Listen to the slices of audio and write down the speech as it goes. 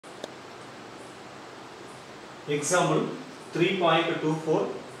Example 3.24.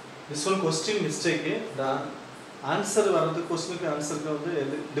 This one question mistake. The answer the question answer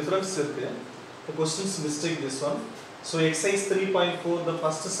difference. The question's mistake this one. So exercise 3.4, the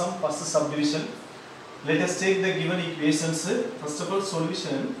first sum, first subdivision. Let us take the given equations. First of all,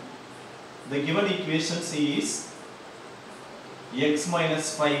 solution. The given equations is x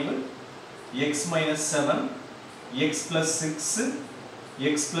minus 5, x minus 7, x plus 6,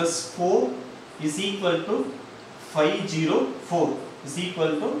 x plus 4 is equal to 504 is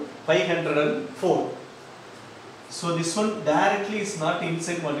equal to 504. So this one directly is not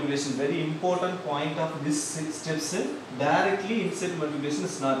inside multiplication. Very important point of this steps. Directly inside multiplication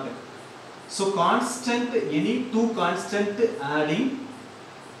is not. So constant, any two constant adding,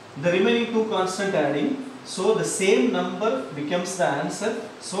 the remaining two constant adding, so the same number becomes the answer.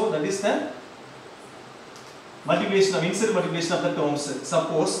 So that is the multiplication of inside multiplication of the terms.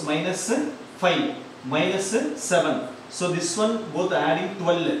 Suppose minus 5 minus 7. So this one both adding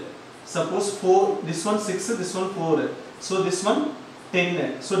 12. Suppose 4, this one 6, this one 4. So this one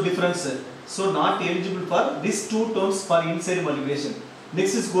 10. So difference. So not eligible for these two terms for inside multiplication.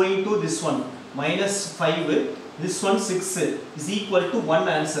 Next is going to this one minus 5, this one 6 is equal to 1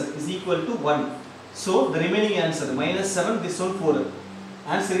 answer is equal to 1. So the remaining answer minus 7, this one 4.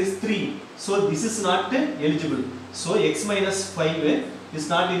 Answer is 3. So this is not eligible. So x minus 5 is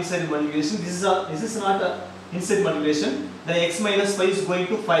not inside multiplication. This is not inside multiplication. Then x minus 5 is going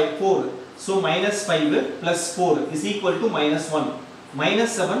to 4. So minus 5 plus 4 is equal to minus 1.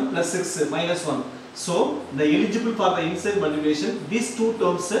 Minus 7 plus 6 minus 1. So the eligible for the inside multiplication, these two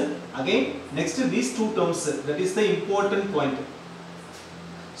terms again, next to these two terms, that is the important point.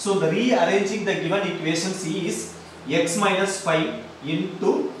 So the rearranging the given equations is x minus 5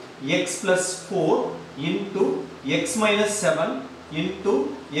 into x plus 4 into x minus 7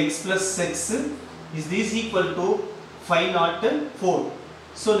 into x plus 6 is this equal to 504.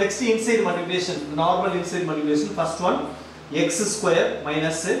 So next inside multiplication, normal inside multiplication, first one x square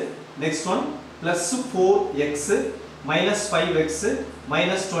minus next one plus 4x minus 5x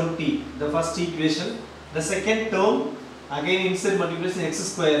minus 20, the first equation. The second term again inside multiplication x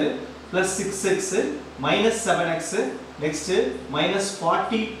square plus 6x minus 7x, next minus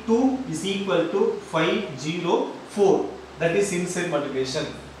 42 is equal to 504, that is inside multiplication.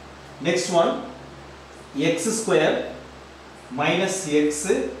 Next one x square minus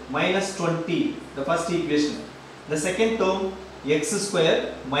x minus 20, the first equation. The second term x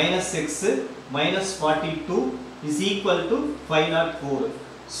square minus x minus 42 is equal to 504.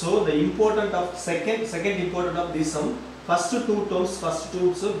 So the important of second important of this sum, first two terms,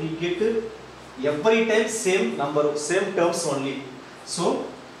 so we get every time same number, same terms only. So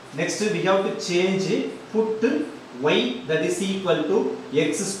next we have to change, put y that is equal to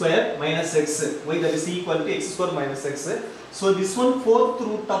x square minus x, y that is equal to x square minus x. So this one fourth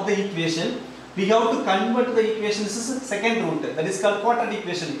root of the equation, we have to convert the equations as second root, that is called quadrant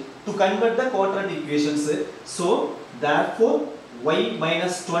equation, to convert the quadrant equations. So therefore y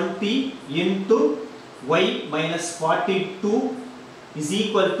minus 20 into y minus 42 is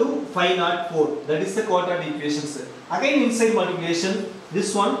equal to 504, that is the quadrant equations. Again inside multiplication,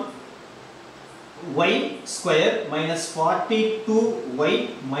 this one y square minus 42y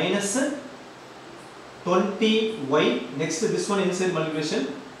minus 20y, next this one inside multiplication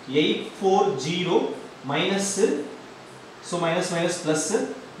 840 minus, so minus minus plus,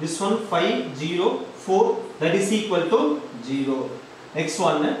 this one 504, that is equal to 0. Next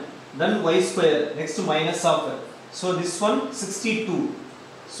one, then y square, next minus of, so this one 62,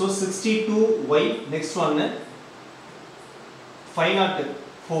 so 62y, next one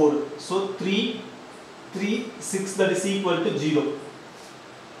 504, so 336, that is equal to 0.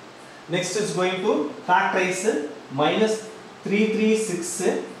 Next is going to factorize minus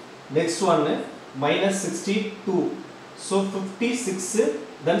 336, next one minus 62, so 56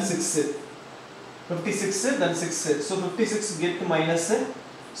 then 6, 56 then 6, so 56 get to minus,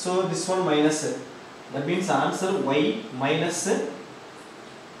 so this one minus, that means answer y minus,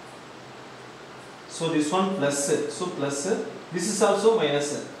 so this one plus, so plus, this is also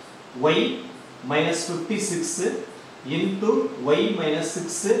minus, y minus 56 into y minus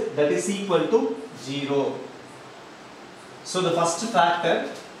 6, that is equal to 0. So the first factor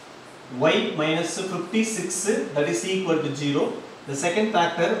y minus 56, that is equal to 0. The second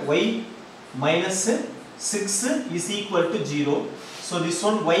factor y minus 6 is equal to 0. So this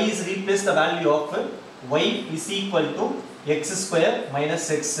one y is replaced the value of y is equal to x square minus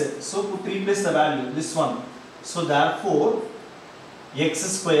x. So put replace the value this one. So therefore x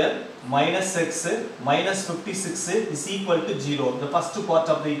square minus x minus 56 is equal to 0. The first part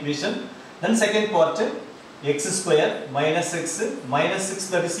of the equation. Then second part x square minus x minus 6,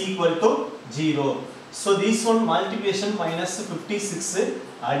 that is equal to 0. So this one multiplication minus 56,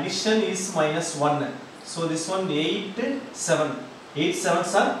 addition is minus 1. So this one 8, 7. 8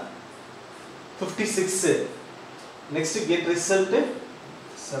 7s are 56. Next get result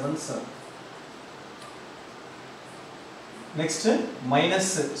 7 7. Next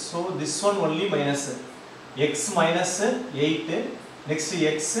minus, so this one only minus, x minus 8, next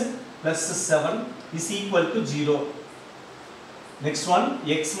x plus 7 is equal to 0. Next one,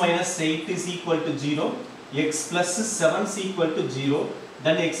 x minus 8 is equal to 0, x plus 7 is equal to 0,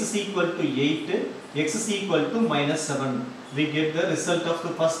 then x is equal to 8, x is equal to minus 7. We get the result of the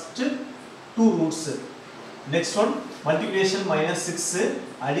first two roots. Next one, multiplication minus 6,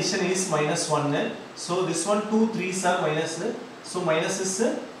 addition is minus 1. So this one 2 3s are minus, so minus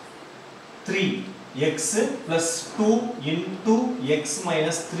is 3. X plus 2 into x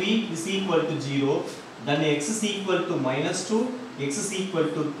minus 3 is equal to 0. Then x is equal to minus 2, x is equal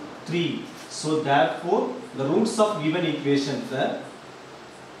to 3. So therefore the roots of given equation, the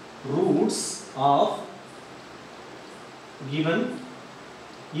roots of given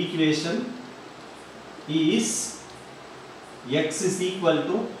equation is x is equal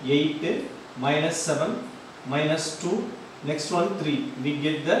to 8 minus 7 minus 2, next one 3. We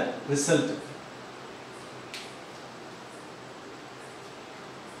get the result.